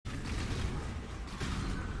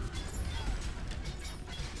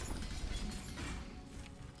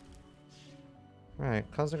Right,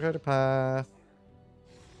 consecrated path.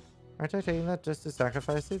 Aren't I taking that just to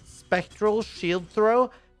sacrifice it? Spectral shield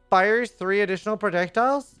throw fires 3 additional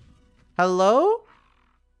projectiles? Hello?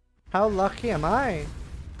 How lucky am I?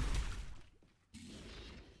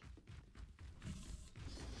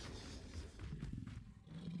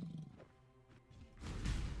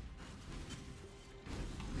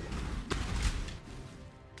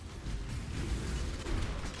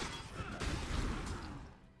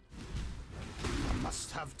 I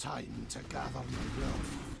must have time to gather my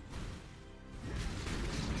wealth.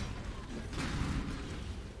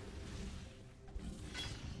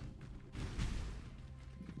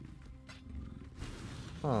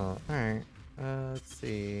 Oh, alright. Let's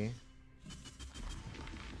see.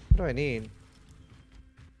 What do I need?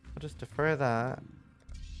 I'll just defer that.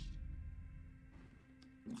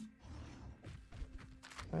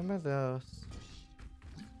 Why am I those?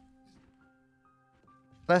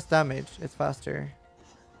 Less damage. It's faster.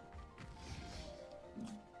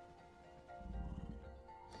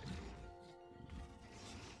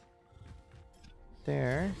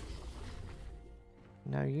 There.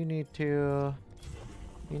 Now you need to...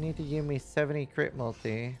 You need to give me 70 crit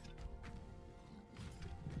multi.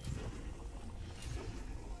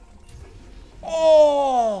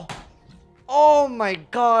 Oh! Oh my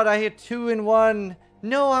god, I hit 2 in 1.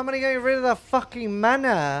 No, I'm gonna get rid of the fucking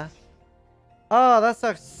mana. Oh, that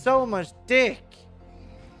sucks so much dick.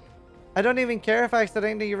 I don't even care if I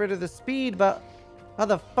accidentally get rid of the speed, but how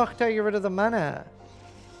the fuck do I get rid of the mana?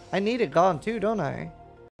 I need it gone too, don't I?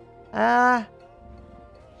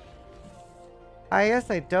 I guess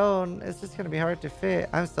I don't. It's just gonna be hard to fit.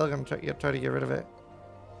 I'm still gonna try to get rid of it.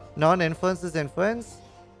 Non-influence is influence?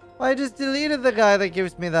 Well, I just deleted the guy that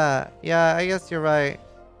gives me that. Yeah, I guess you're right.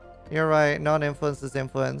 You're right. Non-influence is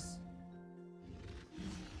influence.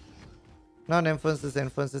 Non-influence is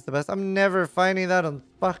influence is the best. I'm never finding that on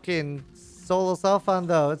fucking solo self-on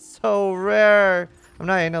though. It's so rare. I'm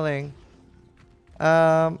not annealing.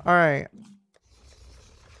 Alright.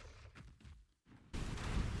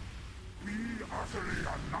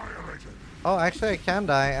 Oh, actually I can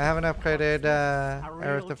die. I haven't upgraded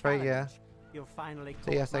Erythophagia.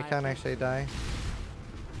 So yes, I can actually die.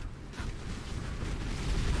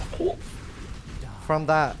 From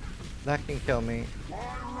that. That can kill me.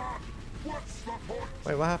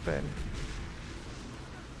 Wait, what happened?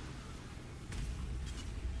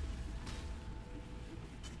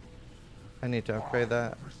 I need to upgrade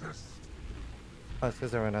that. Oh, it's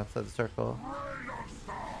because I went outside the circle.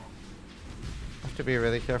 I have to be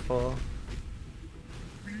really careful.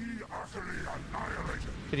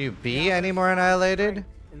 Could you be any more annihilated?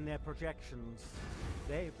 In their projections,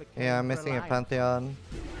 they Yeah, I'm missing a Pantheon.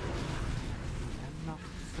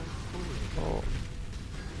 Oh.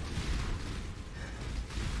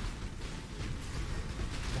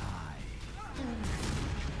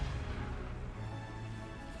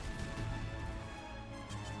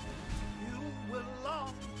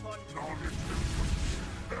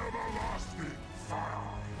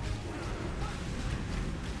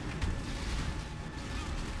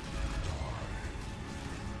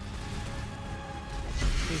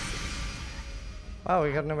 Wow,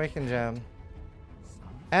 we got an Awaken Gem.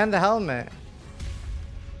 And the helmet.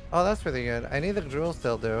 Oh, that's really good. I need the jewel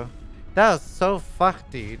still, though. That was so fucked,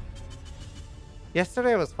 dude.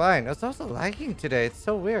 Yesterday was fine. It was also lagging today. It's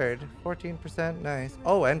so weird. 14%. Nice.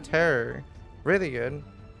 Oh, and Terror. Really good.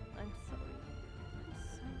 I'm sorry.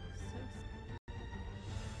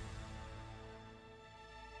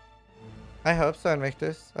 I'm so I hope so,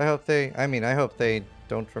 Invictus. I hope they... I mean, I hope they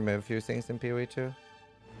don't remove few things in PoE too.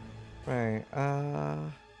 Right,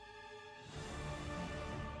 oh,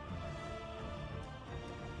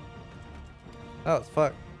 it's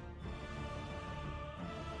fuck.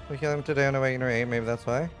 We killed him today on Awakener 8, maybe that's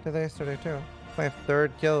why. Did they yesterday too? My 3rd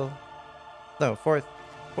kill. No, 4th.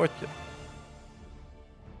 4th kill.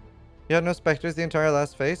 You had no specters the entire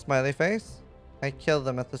last phase? Smiley face? I killed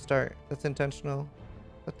them at the start. That's intentional.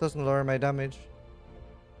 That doesn't lower my damage.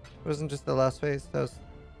 It wasn't just the last phase, that was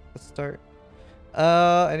the start.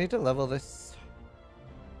 I need to level this.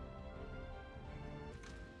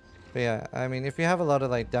 But yeah, I mean, if you have a lot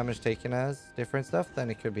of like damage taken as different stuff, then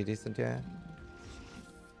it could be decent, yeah.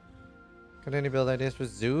 Got any build ideas for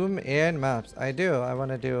zoom in maps? I do. I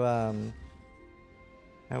want to do,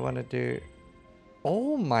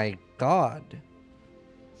 oh my god.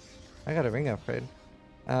 I got a ring upgrade.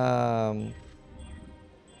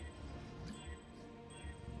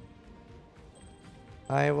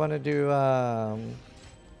 I want to do,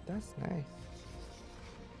 that's nice.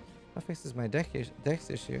 That fixes my dex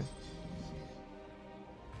issue.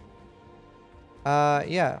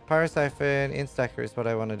 Yeah, Power Siphon Instacker is what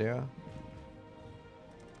I want to do.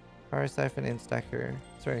 Power Siphon Instacker.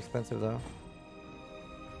 It's very expensive though.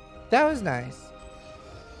 That was nice.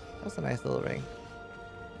 That's a nice little ring.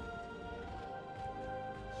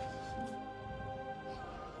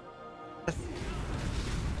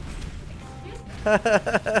 I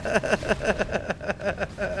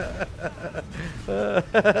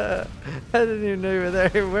didn't even know you were there.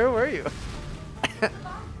 Where were you?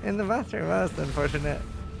 In the bathroom. Oh, that's unfortunate.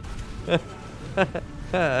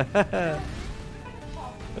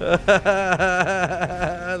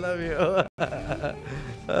 I love you.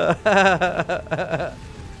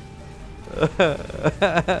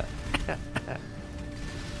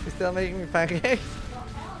 You still making me pancakes?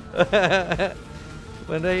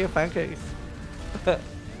 When are your pancakes?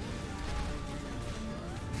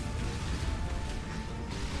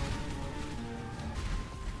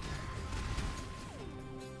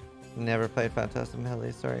 Never played Phantasm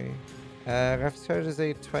Heli, sorry. Graphics card is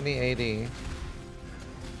a 2080.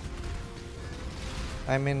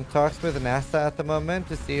 I'm in talks with NASA at the moment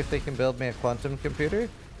to see if they can build me a quantum computer.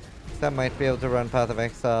 So I might be able to run Path of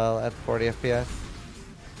Exile at 40 FPS.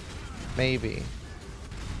 Maybe.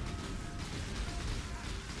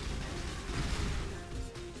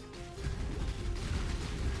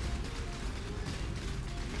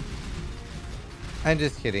 I'm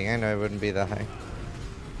just kidding. I know it wouldn't be that high.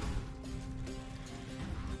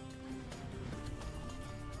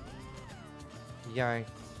 Yikes.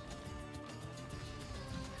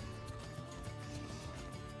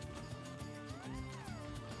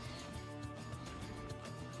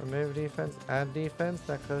 Remove defense, add defense.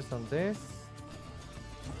 That goes on this.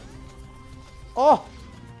 Oh!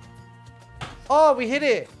 Oh, we hit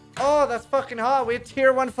it! Oh, that's fucking hot. We have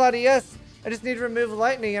tier 1 flat ES. I just need to remove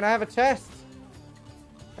lightning and I have a chest.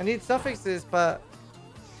 I need suffixes, but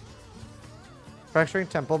fracturing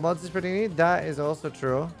temple mods is pretty neat. That is also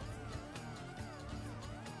true.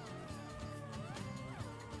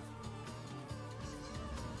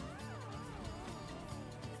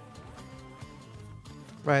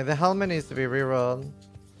 Right, the helmet needs to be rerolled.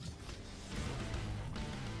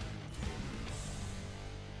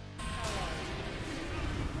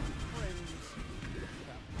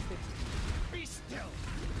 Be still.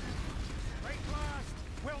 Break last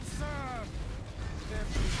will serve.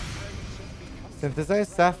 Synthesize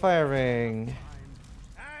Sapphire Ring.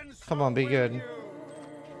 Come on, be good.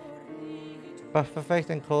 Buff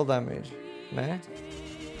effect and cold damage. Meh.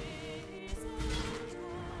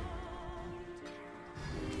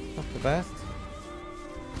 Not the best.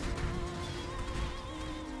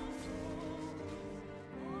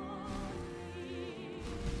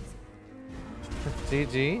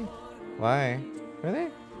 GG? Why? Really?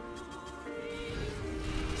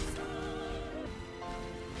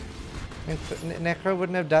 Necro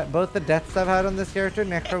wouldn't have died. Both the deaths I've had on this character,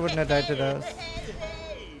 Necro wouldn't have died to those.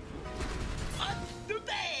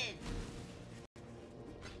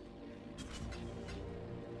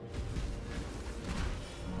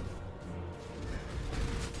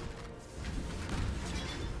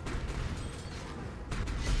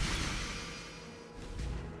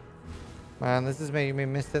 Man, this is making me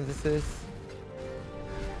miss synthesis.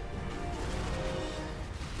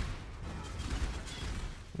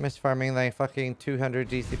 Miss farming like fucking 200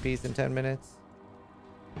 GCPs in 10 minutes.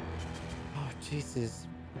 Oh, Jesus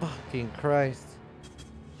fucking Christ.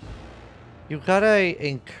 You got a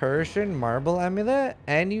incursion marble amulet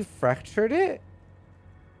and you fractured it?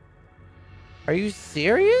 Are you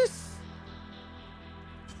serious?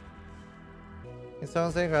 Can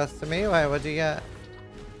someone say grass to me? Why, what'd you get?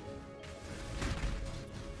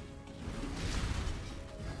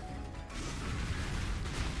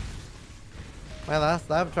 My last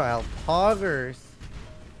lab trial. Poggers.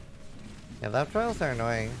 Yeah, lab trials are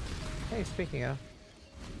annoying. Hey, speaking of.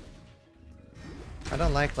 I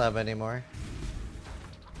don't like lab anymore.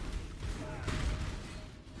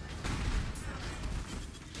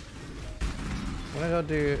 I'm gonna go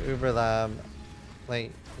do Uber Lab,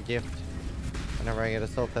 like, gift, whenever I get a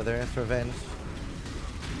Soul Feather. It's revenge.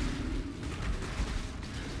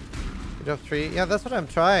 You drop 3? Yeah, that's what I'm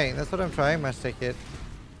trying. That's what I'm trying, Much Ticket.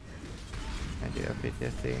 I do have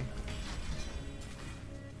PTSD.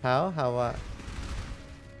 How? How what?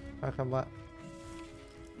 How come what?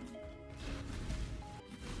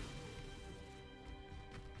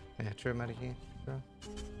 Yeah, true Medikey. True.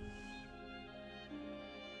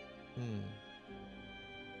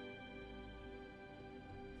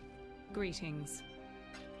 Greetings.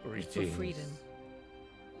 Greetings. For freedom.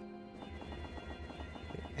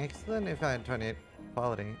 Excellent if I had 28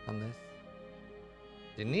 quality on this.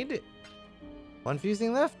 Didn't need it. One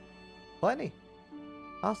fusing left? Plenty.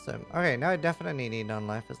 Awesome. Okay, now I definitely need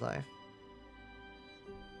non-life as life.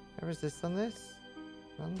 Can I resist on this?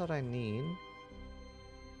 None that I need.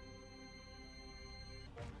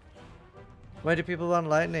 Why do people want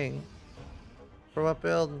lightning? For what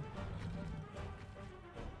build?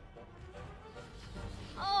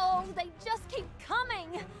 Oh, they just keep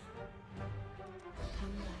coming!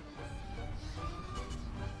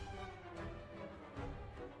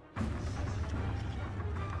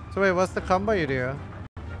 So wait, what's the combo you do?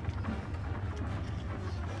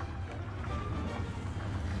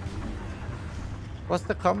 What's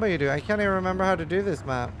the combo you do? I can't even remember how to do this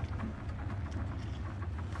map.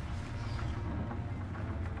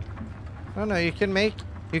 Oh no, you can make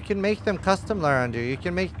them custom around you. You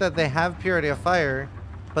can make that they have purity of fire,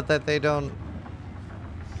 but that they don't